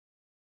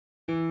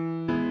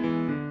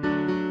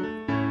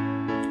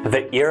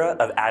The era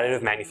of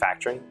additive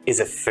manufacturing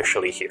is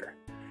officially here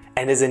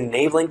and is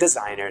enabling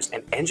designers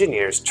and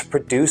engineers to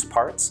produce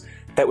parts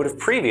that would have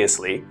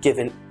previously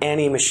given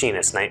any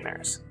machinist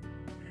nightmares.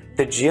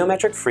 The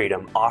geometric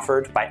freedom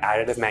offered by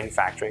additive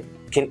manufacturing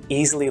can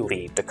easily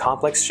lead to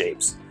complex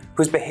shapes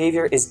whose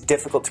behavior is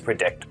difficult to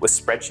predict with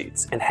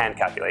spreadsheets and hand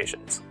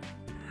calculations.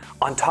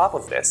 On top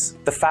of this,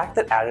 the fact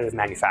that additive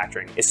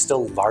manufacturing is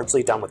still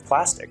largely done with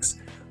plastics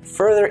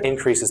further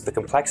increases the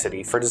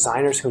complexity for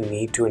designers who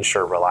need to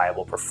ensure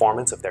reliable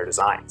performance of their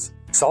designs.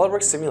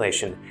 SOLIDWORKS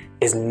Simulation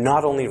is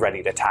not only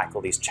ready to tackle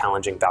these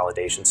challenging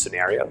validation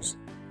scenarios,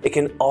 it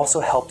can also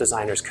help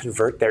designers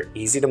convert their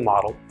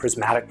easy-to-model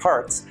prismatic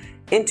parts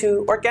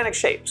into organic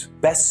shapes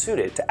best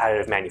suited to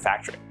additive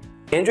manufacturing.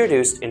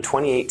 Introduced in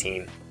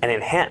 2018 and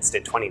enhanced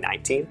in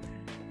 2019,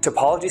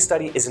 Topology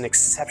Study is an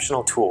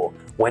exceptional tool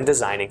when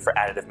designing for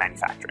additive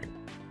manufacturing.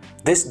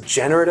 This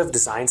generative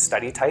design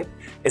study type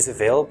is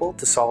available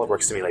to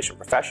SOLIDWORKS Simulation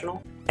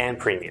Professional and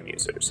Premium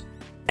users,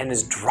 and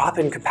is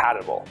drop-in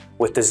compatible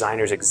with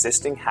designers'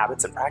 existing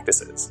habits and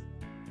practices.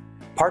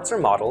 Parts are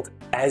modeled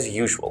as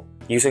usual,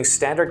 using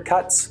standard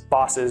cuts,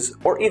 bosses,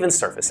 or even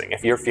surfacing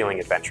if you're feeling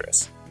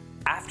adventurous.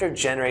 After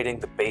generating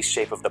the base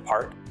shape of the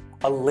part,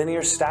 a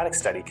linear static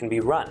study can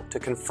be run to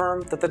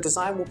confirm that the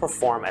design will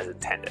perform as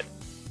intended.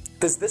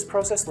 Does this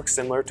process look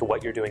similar to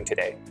what you're doing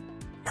today?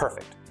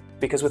 Perfect,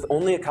 because with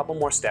only a couple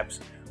more steps,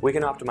 we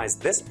can optimize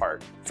this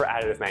part for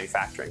additive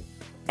manufacturing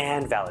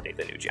and validate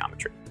the new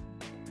geometry.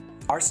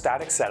 Our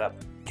static setup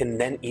can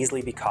then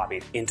easily be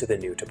copied into the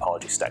new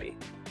topology study.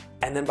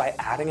 And then by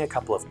adding a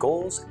couple of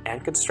goals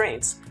and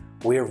constraints,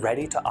 we are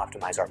ready to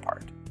optimize our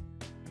part.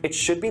 It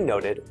should be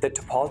noted that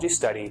topology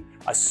study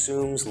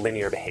assumes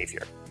linear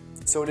behavior,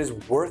 so it is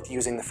worth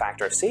using the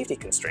factor of safety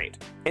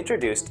constraint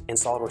introduced in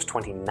SOLIDWORKS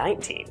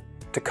 2019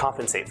 to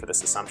compensate for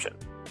this assumption.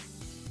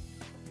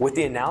 With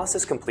the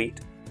analysis complete,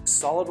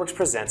 SOLIDWORKS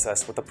presents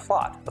us with a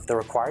plot of the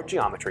required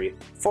geometry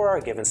for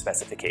our given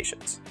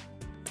specifications.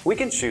 We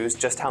can choose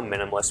just how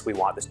minimalist we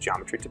want this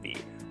geometry to be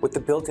with the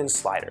built-in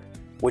slider,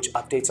 which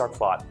updates our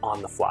plot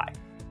on the fly.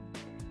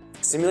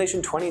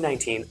 Simulation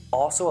 2019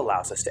 also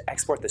allows us to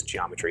export this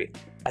geometry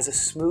as a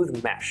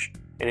smooth mesh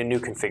in a new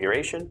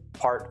configuration,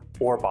 part,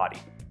 or body.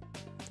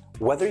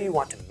 Whether you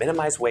want to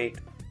minimize weight,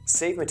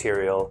 save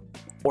material,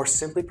 or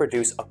simply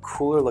produce a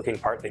cooler looking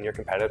part than your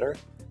competitor,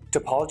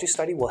 Topology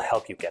Study will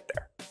help you get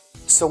there.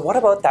 So what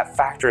about that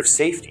factor of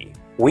safety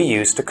we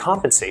use to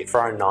compensate for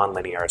our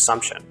nonlinear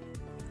assumption?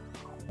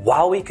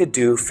 While we could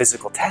do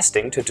physical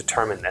testing to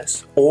determine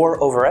this,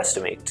 or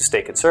overestimate to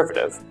stay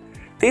conservative,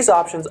 these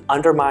options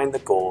undermine the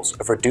goals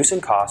of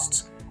reducing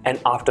costs and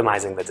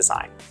optimizing the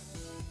design.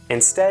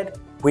 Instead,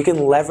 we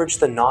can leverage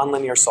the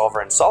nonlinear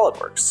solver in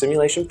SOLIDWORKS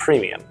Simulation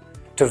Premium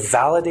to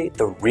validate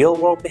the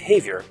real-world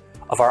behavior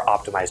of our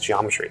optimized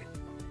geometry.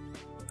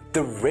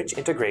 The rich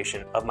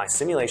integration of my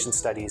simulation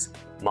studies,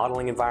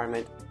 modeling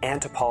environment,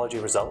 and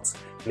topology results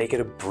make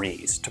it a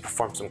breeze to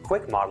perform some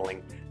quick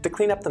modeling to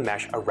clean up the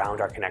mesh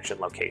around our connection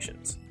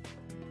locations.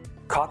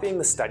 Copying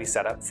the study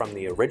setup from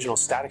the original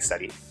static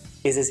study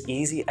is as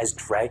easy as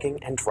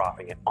dragging and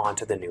dropping it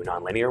onto the new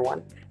nonlinear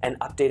one and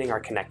updating our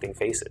connecting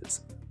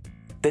faces.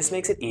 This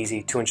makes it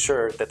easy to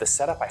ensure that the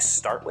setup I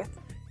start with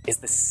is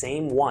the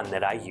same one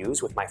that I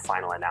use with my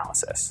final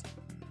analysis.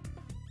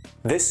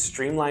 This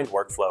streamlined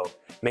workflow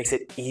makes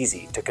it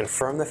easy to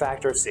confirm the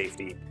factor of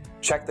safety,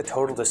 check the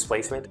total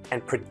displacement,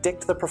 and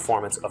predict the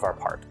performance of our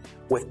part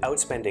without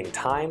spending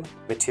time,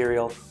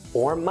 material,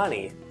 or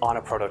money on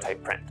a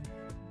prototype print.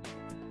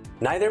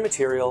 Neither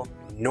material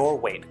nor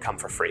weight come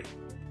for free,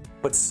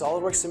 but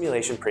SOLIDWORKS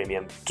Simulation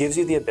Premium gives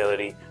you the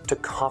ability to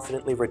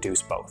confidently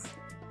reduce both.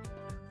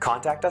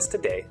 Contact us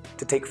today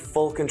to take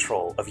full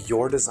control of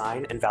your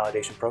design and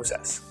validation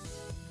process.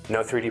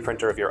 No 3D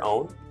printer of your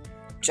own?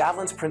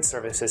 Javelin's print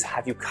services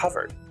have you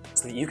covered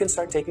so that you can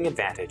start taking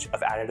advantage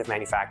of additive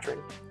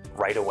manufacturing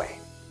right away.